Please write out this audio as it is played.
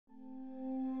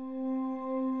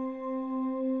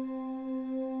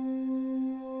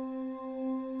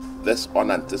this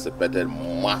unanticipated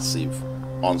massive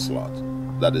onslaught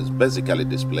that is basically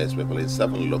displaced people in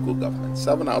 7 local governments,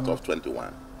 7 out of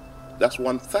 21. That's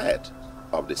 1/3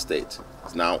 of the state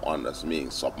is now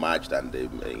being submerged and the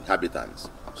inhabitants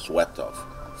swept off.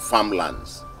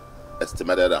 Farmlands,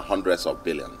 estimated at hundreds of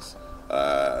billions,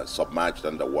 submerged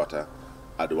underwater.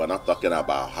 And we're not talking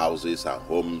about houses and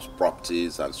homes,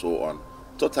 properties and so on,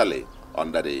 totally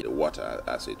under the water,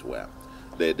 as it were.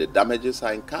 The damages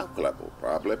are incalculable.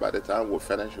 Probably by the time we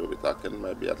finish, we'll be talking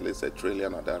maybe at least $1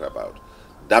 trillion or thereabout.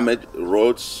 Damaged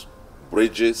roads,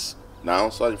 bridges. Now,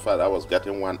 so in fact, I was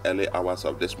getting one early hours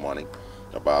of this morning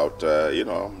about,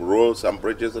 roads and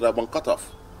bridges that have been cut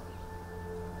off.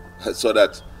 So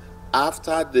that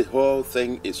after the whole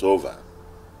thing is over,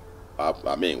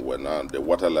 when the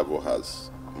water level has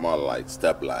more like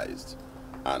stabilized,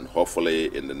 and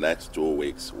hopefully in the next 2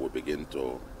 weeks will begin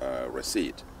to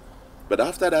recede. But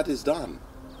after that is done,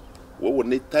 we will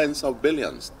need tens of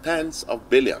billions,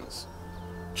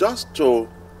 just to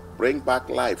bring back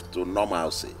life to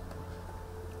normalcy.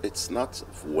 It's not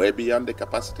way beyond the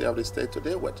capacity of the state to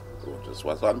deal with. This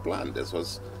was unplanned. This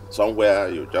was somewhere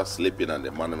you're just sleeping and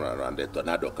the morning and the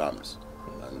tornado comes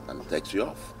and takes you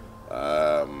off.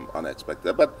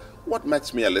 Unexpected. But what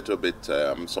makes me a little bit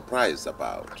surprised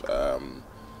about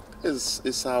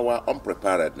is our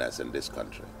unpreparedness in this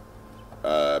country.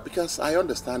 Because I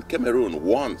understand Cameroon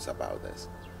warns about this.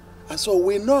 And so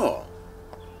we know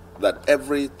that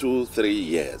every 2-3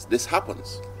 years this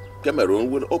happens.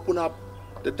 Cameroon will open up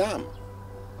the dam.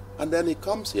 And then it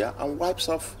comes here and wipes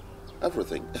off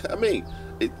everything. I mean,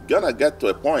 it's gonna get to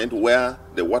a point where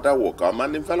the water will come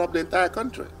and envelop the entire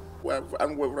country.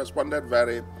 And we've responded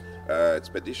very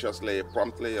expeditiously,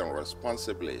 promptly, and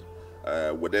responsibly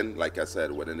within, like I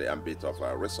said, within the ambit of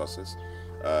our resources.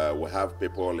 We have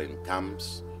people in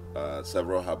camps.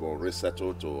 Several have been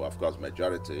resettled to, of course,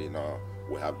 majority.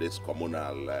 We have these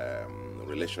communal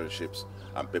relationships,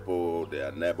 and people, they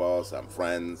are neighbors and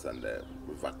friends, and they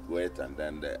evacuate, and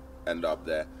then they end up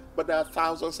there. But there are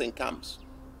thousands in camps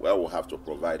where we have to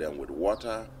provide them with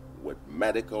water, with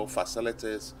medical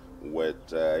facilities,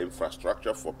 with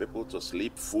infrastructure for people to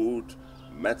sleep, food,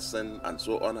 medicine, and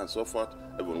so on and so forth.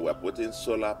 Even we're putting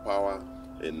solar power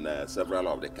in several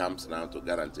of the camps now to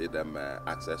guarantee them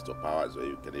access to power, so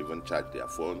you can even charge their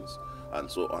phones,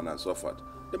 and so on and so forth.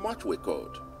 The much we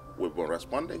could. We've been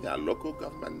responding. Our local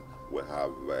government, we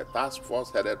have a task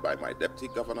force headed by my deputy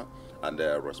governor, and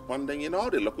they're responding in all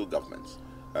the local governments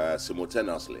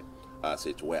simultaneously, as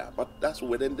it were. But that's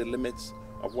within the limits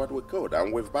of what we could.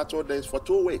 And we've battled this for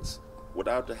 2 weeks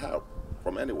without the help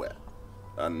from anywhere.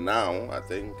 And now, I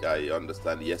think I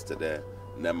understand yesterday,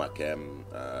 NEMA came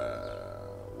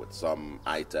with some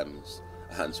items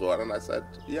and so on. And I said,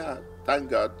 yeah, thank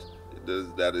God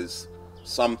there is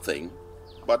something.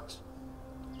 But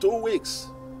 2 weeks,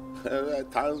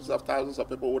 thousands of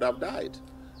people would have died.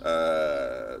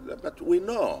 But we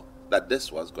know that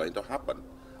this was going to happen.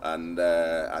 And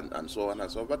so on and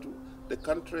so on. But the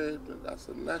country, as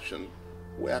a nation,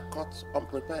 we are caught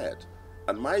unprepared.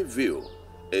 And my view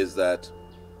is that,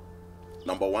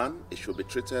 number one, it should be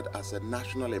treated as a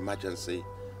national emergency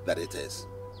that it is.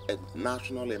 A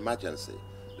national emergency.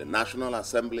 The National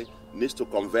Assembly needs to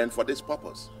convene for this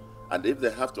purpose. And if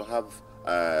they have to have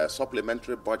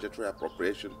supplementary budgetary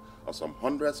appropriation of some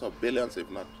hundreds of billions, if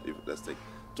not,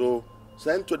 to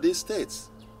send to these states,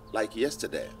 like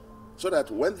yesterday, so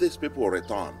that when these people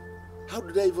return, how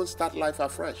do they even start life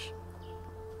afresh?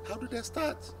 How do they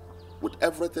start? With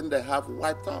everything they have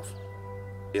wiped off.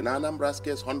 In Anambra's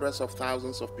case, hundreds of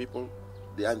thousands of people,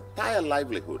 their entire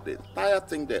livelihood, the entire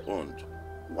thing they owned,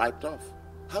 wiped off.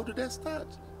 How do they start?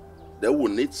 They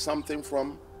will need something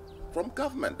from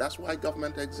government. That's why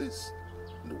government exists.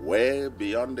 Way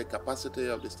beyond the capacity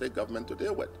of the state government to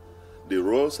deal with. The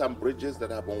roads and bridges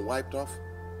that have been wiped off,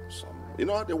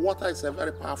 the water is a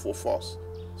very powerful force.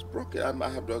 It's broken. I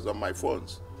have those on my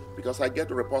phones because I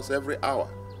get reports every hour.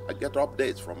 I get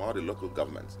updates from all the local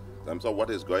governments in terms of what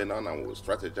is going on, and we'll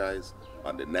strategize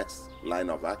on the next line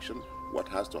of action, what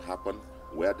has to happen,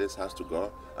 where this has to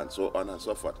go, and so on and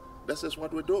so forth. This is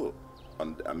what we do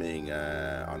on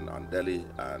daily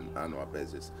and annual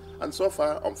basis. And so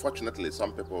far, unfortunately,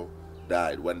 some people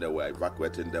died when they were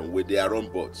evacuating them with their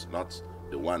own boats, not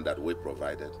the one that we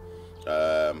provided.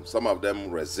 Some of them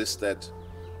resisted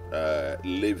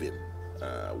leaving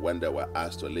when they were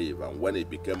asked to leave, and when it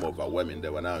became overwhelming, they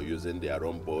were now using their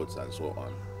own boats and so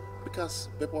on, because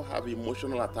people have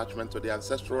emotional attachment to the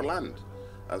ancestral land.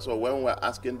 And so when we're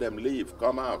asking them, leave,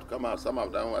 come out, some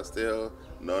of them were still,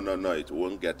 no, it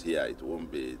won't get here, it won't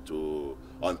be too,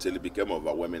 until it became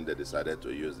overwhelming, they decided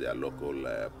to use their local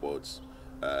boats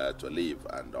to live.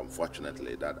 And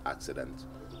unfortunately, that accident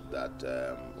that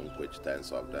in which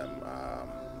tens of them,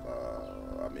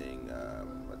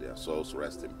 their souls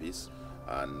rest in peace,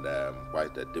 and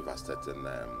quite a devastating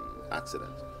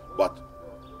accident. But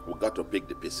we got to pick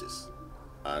the pieces.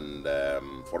 And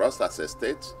for us as a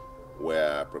state,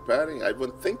 we're preparing,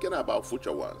 even thinking about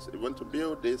future ones, even to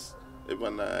build this,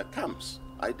 even camps,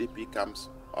 IDP camps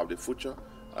of the future,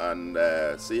 and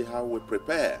see how we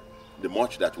prepare the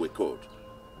much that we could.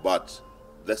 But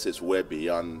this is way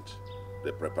beyond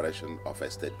the preparation of a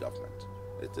state government.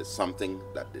 It is something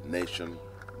that the nation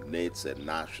needs a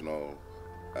national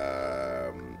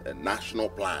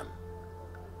plan.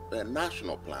 A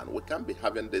national plan. We can't be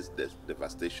having this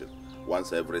devastation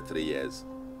once every 3 years.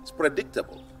 It's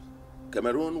predictable.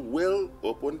 Cameroon will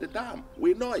open the dam.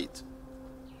 We know it.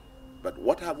 But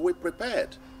what have we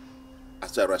prepared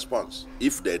as a response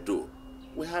if they do?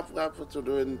 We have to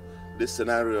do in this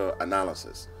scenario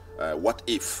analysis. What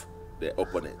if they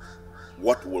open it?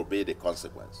 What will be the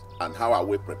consequence? And how are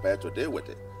we prepared to deal with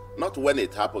it? Not when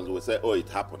it happens, we say, oh, it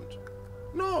happened.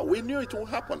 No, we knew it would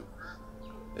happen.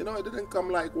 You know, it didn't come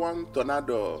like one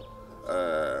tornado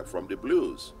from the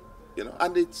blues. You know,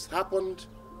 and it's happened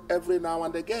every now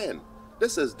and again.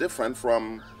 This is different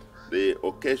from the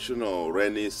occasional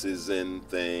rainy season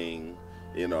thing,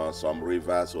 you know, some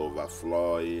rivers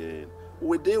overflowing.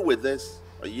 We deal with this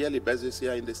on a yearly basis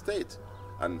here in the state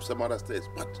and some other states.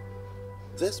 But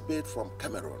this bid from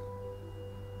Cameroon,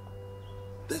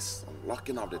 this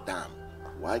unlocking of the dam,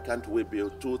 why can't we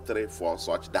build 2, 3, 4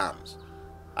 such dams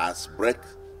as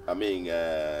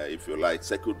if you like,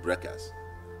 circuit breakers,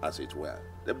 as it were?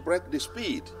 They break the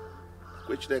speed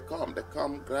which they come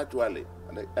gradually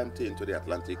and they empty into the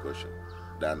Atlantic Ocean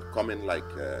than coming like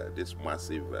this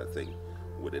massive thing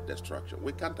with the destruction.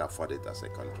 We can't afford it as a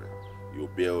country. You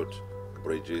build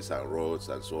bridges and roads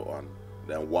and so on,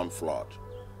 then one flood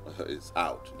is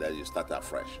out, then you start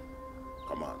afresh.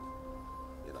 Come on,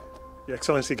 you know. Your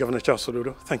Excellency Governor Charles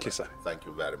Soludo, thank you, sir. Thank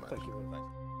you very much. Thank you very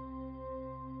much.